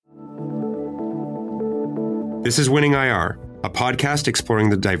This is Winning IR, a podcast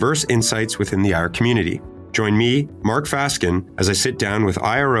exploring the diverse insights within the IR community. Join me, Mark Faskin, as I sit down with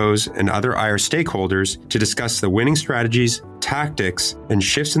IROs and other IR stakeholders to discuss the winning strategies, tactics, and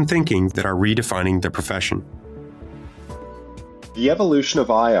shifts in thinking that are redefining the profession. The evolution of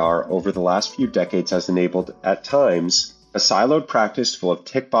IR over the last few decades has enabled, at times, a siloed practice full of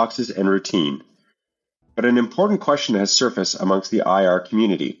tick boxes and routine. But an important question has surfaced amongst the IR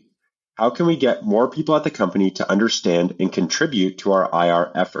community. How can we get more people at the company to understand and contribute to our IR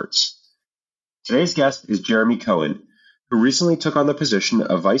efforts? Today's guest is Jeremy Cohen, who recently took on the position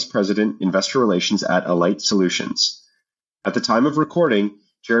of Vice President, Investor Relations at Alight Solutions. At the time of recording,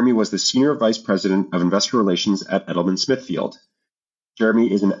 Jeremy was the Senior Vice President of Investor Relations at Edelman Smithfield.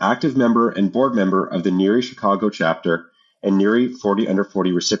 Jeremy is an active member and board member of the NERI Chicago chapter and NERI 40 Under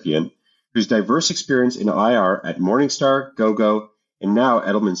 40 recipient, whose diverse experience in IR at Morningstar, GoGo, and now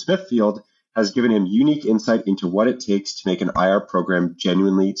Edelman Smithfield has given him unique insight into what it takes to make an IR program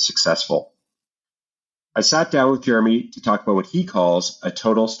genuinely successful. I sat down with Jeremy to talk about what he calls a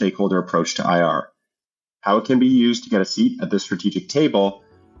total stakeholder approach to IR, how it can be used to get a seat at the strategic table,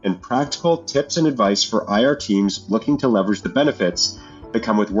 and practical tips and advice for IR teams looking to leverage the benefits that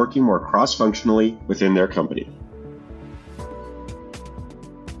come with working more cross-functionally within their company.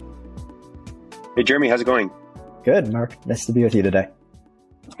 Hey, Jeremy, how's it going? Good, Mark. Nice to be with you today.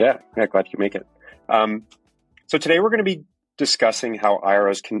 Yeah, glad you can make it. So today we're going to be discussing how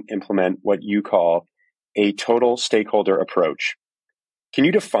IROs can implement what you call a total stakeholder approach. Can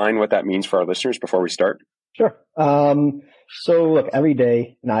you define what that means for our listeners before we start? Sure. So look, every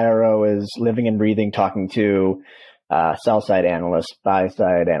day an IRO is living and breathing, talking to sell-side analysts,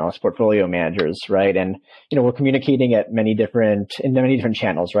 buy-side analysts, portfolio managers, right? And, we're communicating in many different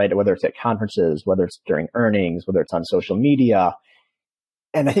channels, right? Whether it's at conferences, whether it's during earnings, whether it's on social media.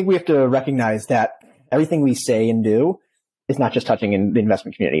 And I think we have to recognize that everything we say and do is not just touching in the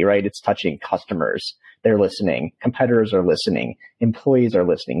investment community, right? It's touching customers. They're listening. Competitors are listening. Employees are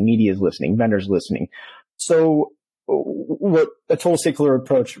listening. Media is listening. Vendors are listening. So what a total stakeholder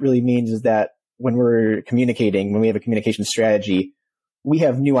approach really means is that when we're communicating, when we have a communication strategy, we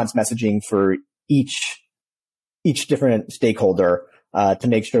have nuanced messaging for each different stakeholder to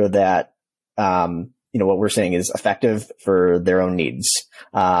make sure that what we're saying is effective for their own needs.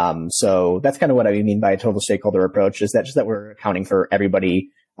 So that's kind of what I mean by a total stakeholder approach, is that just that we're accounting for everybody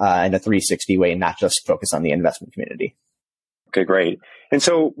in a 360 way, not just focus on the investment community. Okay, great. And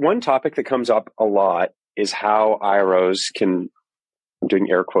so one topic that comes up a lot is how IROs can, I'm doing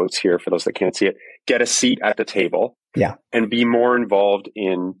air quotes here for those that can't see it, get a seat at the table. Yeah. And be more involved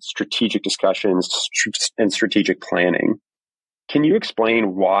in strategic discussions and strategic planning. Can you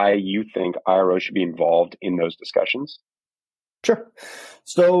explain why you think IROs should be involved in those discussions? Sure.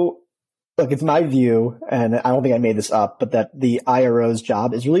 So, look, it's my view, and I don't think I made this up, but that the IRO's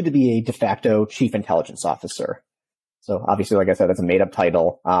job is really to be a de facto chief intelligence officer. So obviously, like I said, that's a made up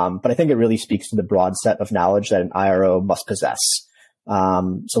title. But I think it really speaks to the broad set of knowledge that an IRO must possess.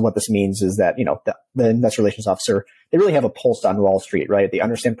 So what this means is that, the investor relations officer, they really have a pulse on Wall Street, right? They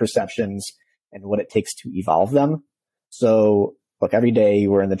understand perceptions and what it takes to evolve them. So look, every day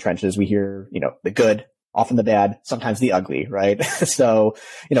we're in the trenches. We hear, the good, often the bad, sometimes the ugly, right? So,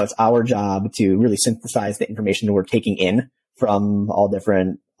 it's our job to really synthesize the information that we're taking in from all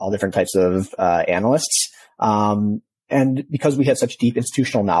different types of analysts. And because we have such deep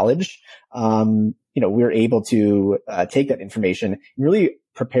institutional knowledge, we're able to take that information and really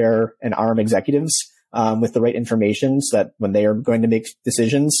prepare and arm executives with the right information so that when they are going to make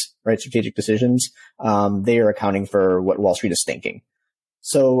decisions, right, strategic decisions, they are accounting for what Wall Street is thinking.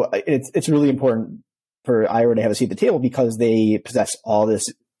 So it's really important for IRO to have a seat at the table because they possess all this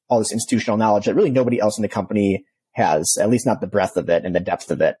institutional knowledge that really nobody else in the company has, at least not the breadth of it and the depth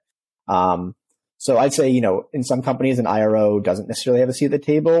of it. So I'd say, in some companies, an IRO doesn't necessarily have a seat at the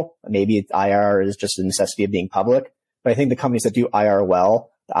table. Maybe IR is just a necessity of being public. But I think the companies that do IR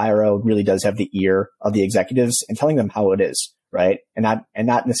well, the IRO really does have the ear of the executives and telling them how it is, right? And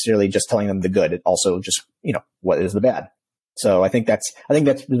not necessarily just telling them the good. It also just, what is the bad. So I think that's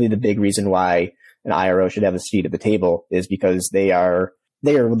really the big reason why an IRO should have a seat at the table, is because they are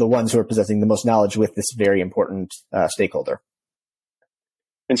the ones who are possessing the most knowledge with this very important stakeholder.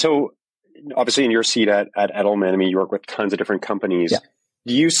 And so, obviously, in your seat at Edelman, you work with tons of different companies. Yeah.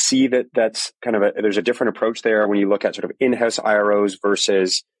 Do you see that that's kind of there's a different approach there when you look at sort of in-house IROs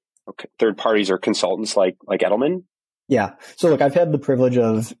versus third parties or consultants like Edelman? Yeah. So look, I've had the privilege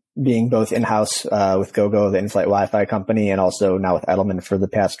of being both in-house with GoGo, the in-flight Wi-Fi company, and also now with Edelman for the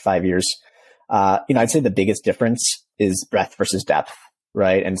past 5 years. I'd say the biggest difference is breadth versus depth,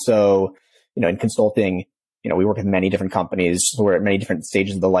 right? And so, in consulting, we work with many different companies. We're at many different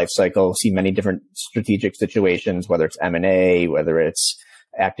stages of the life cycle, see many different strategic situations, whether it's M&A, whether it's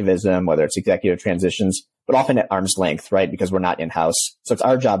activism, whether it's executive transitions, but often at arm's length, right? Because we're not in-house. So it's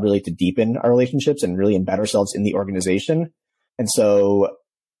our job really to deepen our relationships and really embed ourselves in the organization. And so,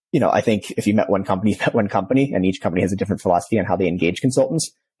 I think if you met one company, and each company has a different philosophy on how they engage consultants.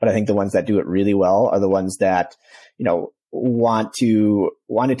 But I think the ones that do it really well are the ones that, want to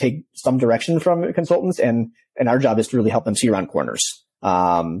take some direction from consultants. And our job is to really help them see around corners.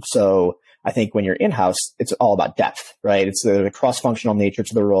 So I think when you're in-house, it's all about depth, right? It's the cross-functional nature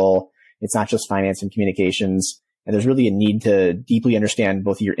to the role. It's not just finance and communications. And there's really a need to deeply understand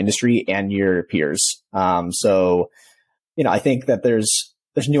both your industry and your peers. So, I think that there's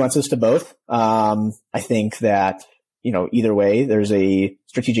nuances to both. I think that, either way, there's a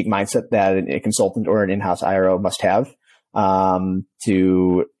strategic mindset that a consultant or an in-house IRO must have,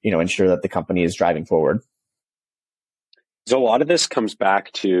 to, ensure that the company is driving forward. So a lot of this comes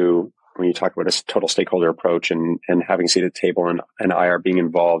back to when you talk about a total stakeholder approach and having a seat at the table and IR being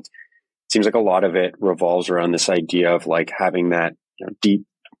involved. It seems like a lot of it revolves around this idea of like having that deep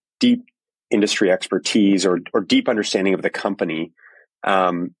industry expertise or deep understanding of the company.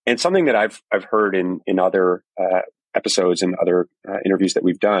 And something that I've heard in other episodes and other interviews that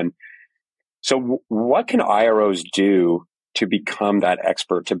we've done. So what can IROs do to become that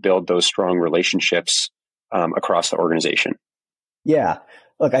expert, to build those strong relationships across the organization? Yeah.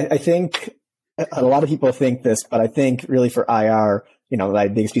 Look, I think a lot of people think this, but I think really for IR, my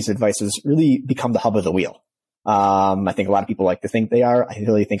biggest piece of advice is really become the hub of the wheel. I think a lot of people like to think they are. I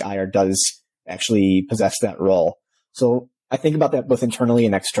really think IR does actually possess that role. So I think about that both internally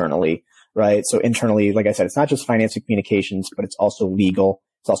and externally, right? So internally, like I said, it's not just finance and communications, but it's also legal.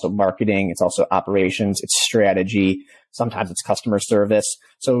 It's also marketing. It's also operations. It's strategy. Sometimes it's customer service.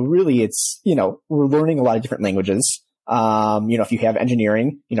 So really it's, we're learning a lot of different languages. If you have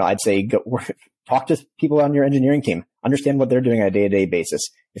engineering, I'd say talk to people on your engineering team, understand what they're doing on a day-to-day basis.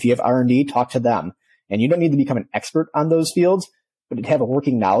 If you have R&D, talk to them. And you don't need to become an expert on those fields, but to have a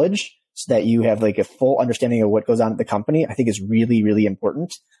working knowledge so that you have like a full understanding of what goes on at the company, I think is really, really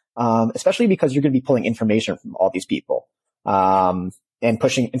important. Especially because you're going to be pulling information from all these people, and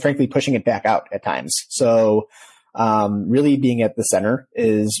frankly, pushing it back out at times. So, really being at the center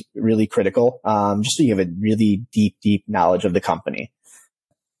is really critical. Just so you have a really deep knowledge of the company.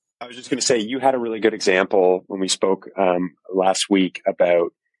 I was just going to say, you had a really good example when we spoke last week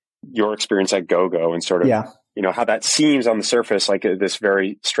about your experience at GoGo and sort of, how that seems on the surface like this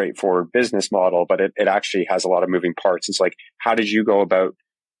very straightforward business model, but it actually has a lot of moving parts. It's like, how did you go about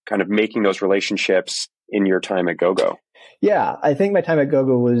kind of making those relationships in your time at GoGo? Yeah, I think my time at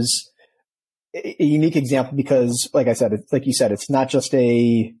GoGo was a unique example because, like I said, like you said, it's not just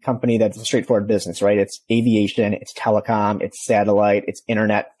a company that's a straightforward business, right? It's aviation, it's telecom, it's satellite, it's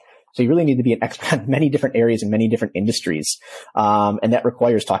internet. So you really need to be an expert in many different areas and many different industries. And that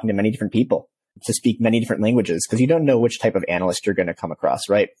requires talking to many different people to speak many different languages because you don't know which type of analyst you're going to come across,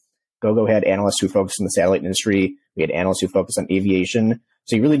 right? GoGo had analysts who focused on the satellite industry. We had analysts who focused on aviation.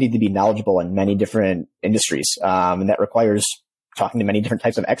 So you really need to be knowledgeable in many different industries. And that requires talking to many different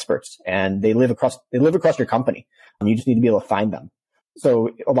types of experts, and they live across your company. You just need to be able to find them. So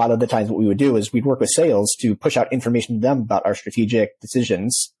a lot of the times what we would do is we'd work with sales to push out information to them about our strategic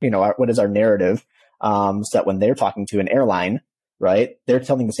decisions. What is our narrative? So that when they're talking to an airline, right, they're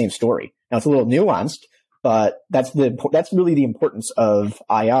telling the same story. Now it's a little nuanced, but that's really the importance of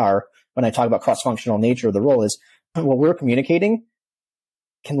IR. When I talk about cross-functional nature of the role is what we're communicating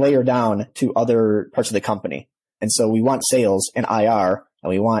can layer down to other parts of the company. And so we want sales and IR, and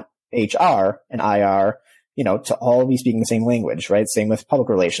we want HR and IR, to all be speaking the same language, right? Same with public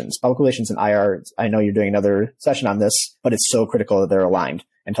relations. Public relations and IR, I know you're doing another session on this, but it's so critical that they're aligned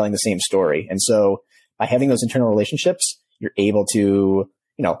and telling the same story. And so by having those internal relationships, you're able to,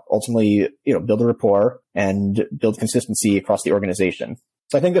 ultimately, build a rapport and build consistency across the organization.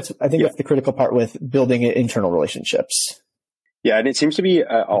 So I think that's the critical part with building internal relationships. Yeah, and it seems to be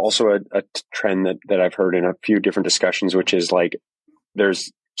also a trend that I've heard in a few different discussions, which is like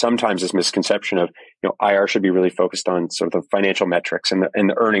there's sometimes this misconception of IR should be really focused on sort of the financial metrics and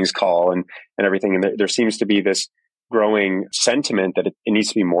the earnings call and everything, and there seems to be this growing sentiment that it needs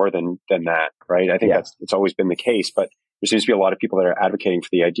to be more than that, right? I think it's always been the case, but there seems to be a lot of people that are advocating for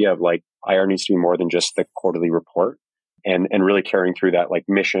the idea of like IR needs to be more than just the quarterly report. And really carrying through that like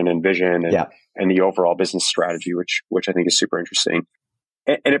mission and vision and the overall business strategy, which I think is super interesting.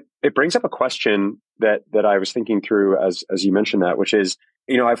 And it brings up a question that I was thinking through as you mentioned that, which is,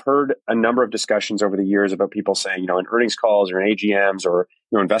 I've heard a number of discussions over the years about people saying, in earnings calls or in AGMs or,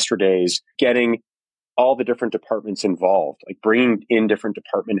 investor days, getting all the different departments involved, like bringing in different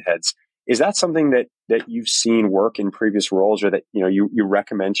department heads. Is that something that you've seen work in previous roles, or that you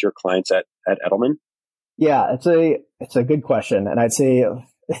recommend to your clients at Edelman? Yeah, it's a good question. And I'd say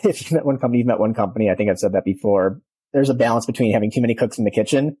if you've met one company, you've met one company. I think I've said that before. There's a balance between having too many cooks in the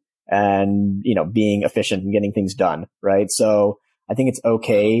kitchen and, being efficient and getting things done, right? So I think it's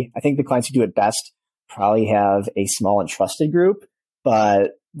okay. I think the clients who do it best probably have a small and trusted group,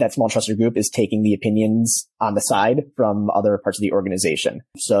 but that small trusted group is taking the opinions on the side from other parts of the organization.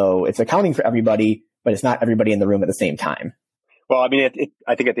 So it's accounting for everybody, but it's not everybody in the room at the same time. Well, I mean,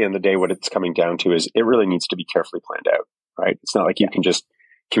 I think at the end of the day, what it's coming down to is it really needs to be carefully planned out, right? It's not like you can just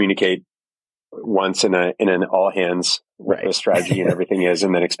communicate once in an all hands what the strategy and everything is,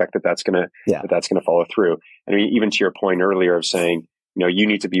 and then expect that that's going to follow through. I mean, even to your point earlier of saying, you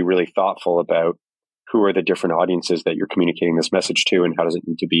need to be really thoughtful about who are the different audiences that you're communicating this message to, and how does it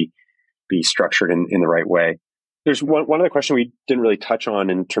need to be structured in the right way. There's one other question we didn't really touch on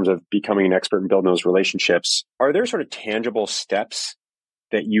in terms of becoming an expert in building those relationships. Are there sort of tangible steps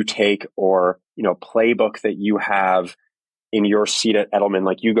that you take, or playbook that you have in your seat at Edelman?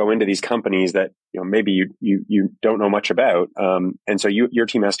 Like, you go into these companies that maybe you don't know much about, and so your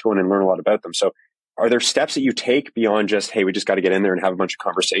team has to go in and learn a lot about them. So are there steps that you take beyond just, hey, we just got to get in there and have a bunch of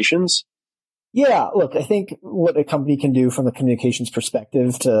conversations? Yeah, look, I think what a company can do from a communications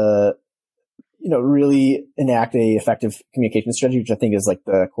perspective to, really enact a effective communication strategy, which I think is like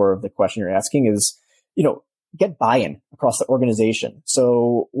the core of the question you're asking, is, get buy-in across the organization.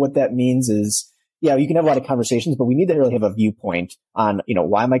 So what that means is, you can have a lot of conversations, but we need to really have a viewpoint on,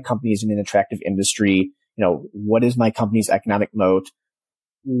 why my company is in an attractive industry. What is my company's economic moat?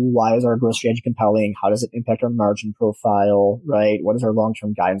 Why is our growth strategy compelling? How does it impact our margin profile, right? What is our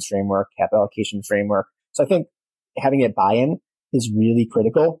long-term guidance framework, capital allocation framework? So I think having a buy-in is really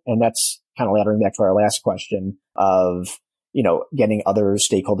critical. And that's kind of laddering back to our last question of, getting other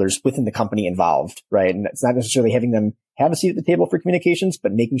stakeholders within the company involved, right? And it's not necessarily having them have a seat at the table for communications,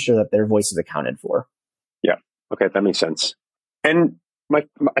 but making sure that their voice is accounted for. Yeah. Okay. That makes sense. And I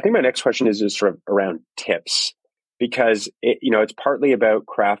think my next question is just sort of around tips. Because it's partly about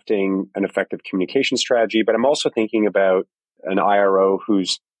crafting an effective communication strategy, but I'm also thinking about an IRO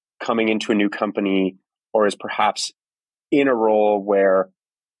who's coming into a new company, or is perhaps in a role where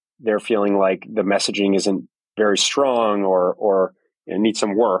they're feeling like the messaging isn't very strong, or needs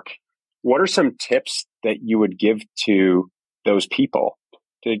some work. What are some tips that you would give to those people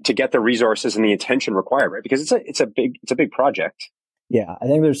to get the resources and the attention required, right? Because it's a big project. Yeah, I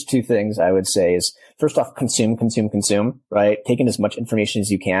think there's two things I would say is, first off, consume, right? Take in as much information as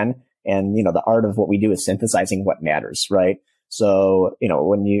you can. And, the art of what we do is synthesizing what matters, right? So,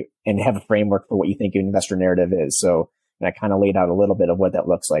 and have a framework for what you think an investor narrative is. So, and I kind of laid out a little bit of what that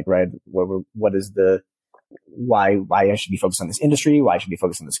looks like, right? What is why I should be focused on this industry, why I should be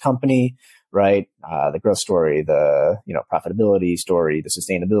focused on this company, right? The growth story, the, profitability story, the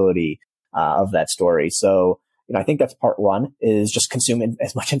sustainability, of that story. So, I think that's part one, is just consume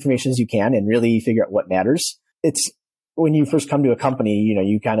as much information as you can and really figure out what matters. It's when you first come to a company,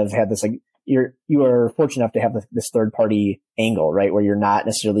 you kind of have this, like, you are fortunate enough to have this third party angle, right? Where you're not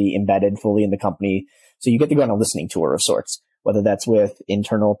necessarily embedded fully in the company. So you get to go on a listening tour of sorts, whether that's with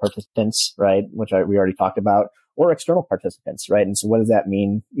internal participants, right? Which we already talked about, or external participants, right? And so what does that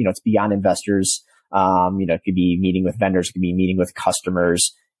mean? It's beyond investors. It could be meeting with vendors, it could be meeting with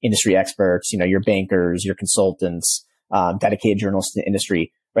customers, industry experts, your bankers, your consultants, dedicated journalists to the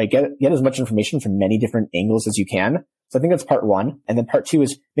industry, right? Get as much information from many different angles as you can. So I think that's part one. And then part two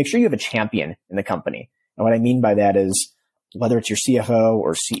is make sure you have a champion in the company. And what I mean by that is, whether it's your CFO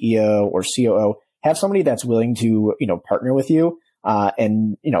or CEO or COO, have somebody that's willing to, partner with you,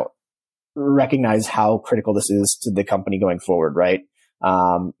 and, recognize how critical this is to the company going forward, right?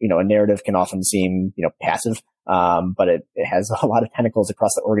 A narrative can often seem, passive. But it has a lot of tentacles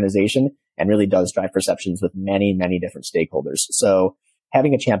across the organization and really does drive perceptions with many, many different stakeholders. So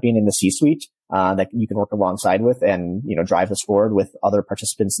having a champion in the C-suite, that you can work alongside with and, drive this forward with other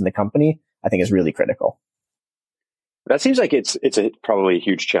participants in the company, I think is really critical. That seems like it's probably a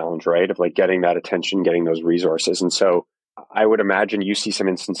huge challenge, right? Of like getting that attention, getting those resources. And so I would imagine you see some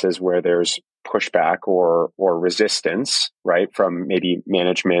instances where there's pushback or resistance, right? From maybe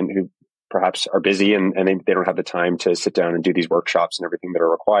management who perhaps are busy and they don't have the time to sit down and do these workshops and everything that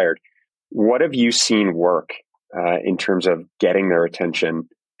are required. What have you seen work in terms of getting their attention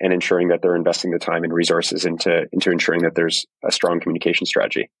and ensuring that they're investing the time and resources into ensuring that there's a strong communication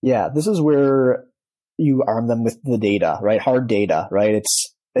strategy? Yeah, this is where you arm them with the data, right? Hard data, right?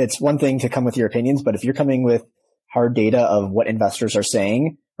 It's one thing to come with your opinions, but if you're coming with hard data of what investors are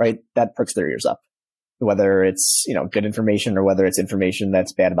saying, right, that perks their ears up. whether it's, good information or whether it's information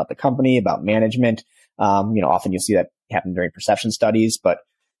that's bad about the company, about management. Often you'll see that happen during perception studies, but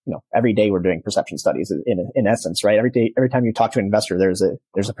every day we're doing perception studies in essence, right? Every time you talk to an investor, there's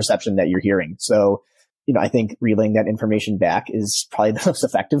a perception that you're hearing. So, I think relaying that information back is probably the most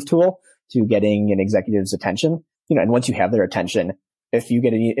effective tool to getting an executive's attention. And once you have their attention, if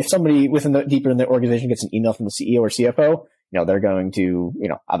somebody deeper in the organization gets an email from the CEO or CFO, they're going to,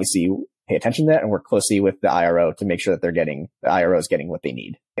 obviously pay attention to that and work closely with the IRO to make sure that the IRO is getting what they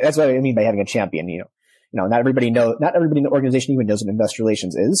need. That's what I mean by having a champion. Not everybody in the organization even knows what investor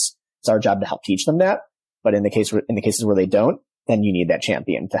relations is. It's our job to help teach them that. But in the cases where they don't, then you need that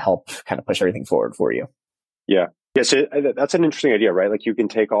champion to help kind of push everything forward for you. Yeah. Yeah. So that's an interesting idea, right? Like you can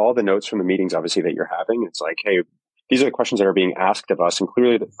take all the notes from the meetings, obviously, that you're having. It's like, hey, these are the questions that are being asked of us. And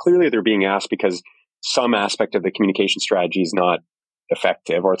clearly they're being asked because some aspect of the communication strategy is not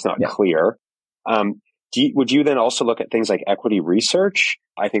effective or it's not clear. Would you then also look at things like equity research?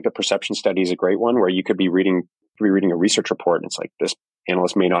 I think the perception study is a great one where you could be reading a research report and it's like this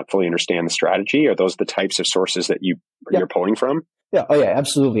analyst may not fully understand the strategy. Are those the types of sources that you're pulling from? Yeah. Oh yeah,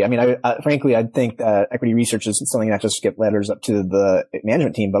 absolutely. I mean, frankly, I think that equity research is something that just get letters up to the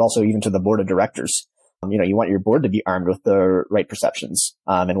management team, but also even to the board of directors. You want your board to be armed with the right perceptions,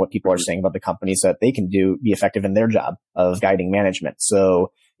 and what people are saying about the company so that they can be effective in their job of guiding management.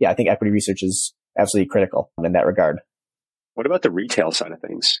 So yeah, I think equity research is absolutely critical in that regard. What about the retail side of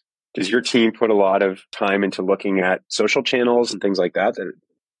things? Does your team put a lot of time into looking at social channels and things like that?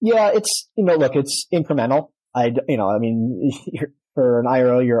 Yeah, it's, it's incremental. For an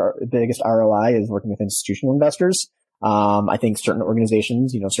IRO, your biggest ROI is working with institutional investors. I think certain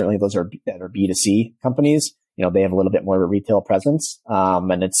organizations, certainly those that are B2C companies, they have a little bit more of a retail presence.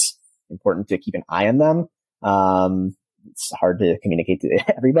 And it's important to keep an eye on them. It's hard to communicate to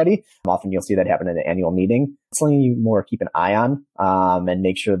everybody. Often you'll see that happen in an annual meeting. It's something you more keep an eye on, and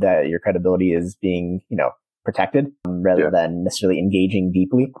make sure that your credibility is being, protected rather than necessarily engaging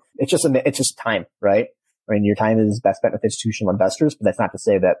deeply. It's just time, right? I mean, your time is best spent with institutional investors, but that's not to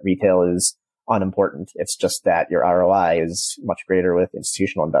say that retail is unimportant. It's just that your ROI is much greater with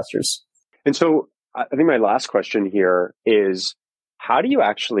institutional investors. And so I think my last question here is, how do you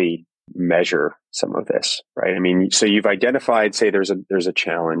actually measure some of this, right? I mean, so you've identified, say there's a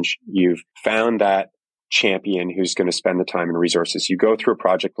challenge. You've found that champion who's going to spend the time and resources. You go through a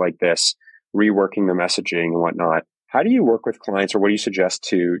project like this, reworking the messaging and whatnot. How do you work with clients, or what do you suggest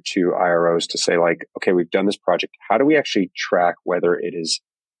to IROs to say, like, okay, we've done this project. How do we actually track whether it is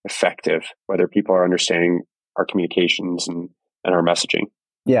effective, whether people are understanding our communications and our messaging?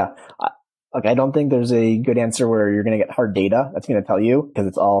 Yeah. I don't think there's a good answer where you're going to get hard data that's going to tell you, because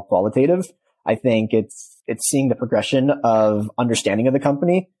it's all qualitative. I think it's seeing the progression of understanding of the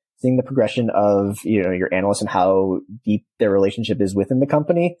company, seeing the progression of, your analysts and how deep their relationship is within the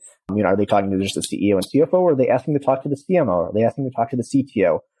company. Are they talking to just the CEO and CFO, or are they asking to talk to the CMO? Are they asking to talk to the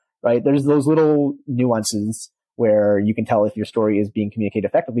CTO? Right? There's those little nuances where you can tell if your story is being communicated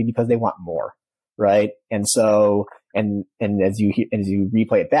effectively because they want more. Right? And so, and as you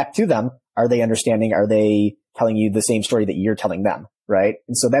replay it back to them, are they understanding? Are they telling you the same story that you're telling them? Right?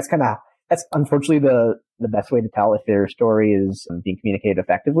 And so that's unfortunately the best way to tell if their story is being communicated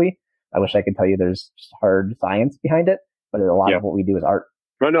effectively. I wish I could tell you there's just hard science behind it, but a lot of what we do is art.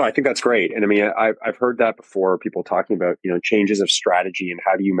 No, I think that's great. And I mean, I've heard that before, people talking about, changes of strategy and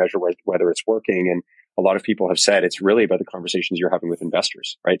how do you measure whether it's working. And a lot of people have said it's really about the conversations you're having with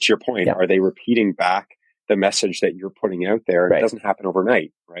investors, right? To your point, are they repeating back the message that you're putting out there? And it doesn't happen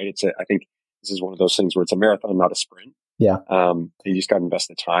overnight, right? I think this is one of those things where it's a marathon, not a sprint. Yeah. You just got to invest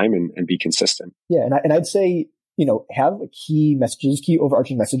the time and be consistent. Yeah. And I'd say, have key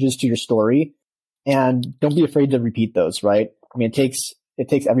overarching messages to your story, and don't be afraid to repeat those, right? I mean, it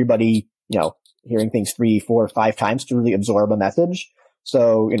takes everybody, hearing things 3, 4, 5 times to really absorb a message.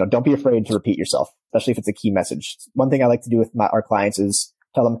 So, don't be afraid to repeat yourself, especially if it's a key message. One thing I like to do with our clients is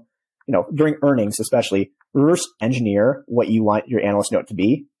tell them, during earnings, especially, reverse engineer what you want your analyst note to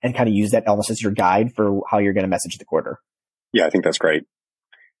be and kind of use that almost as your guide for how you're going to message the quarter. Yeah, I think that's great.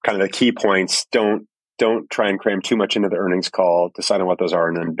 Kind of the key points. Don't try and cram too much into the earnings call. Decide on what those are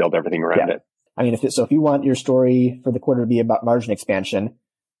and then build everything around it. I mean, if you want your story for the quarter to be about margin expansion,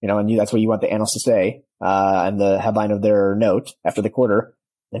 and that's what you want the analyst to say, and the headline of their note after the quarter,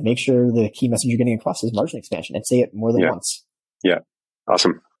 then make sure the key message you're getting across is margin expansion, and say it more than once. Yeah.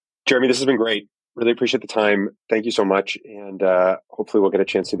 Awesome. Jeremy, this has been great. Really appreciate the time. Thank you so much. And hopefully we'll get a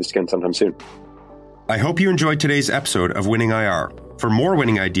chance to do this again sometime soon. I hope you enjoyed today's episode of Winning IR. For more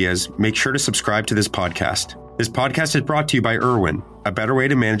winning ideas, make sure to subscribe to this podcast. This podcast is brought to you by Irwin, a better way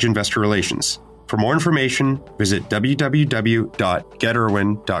to manage investor relations. For more information, visit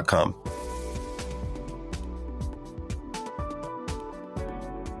www.getirwin.com.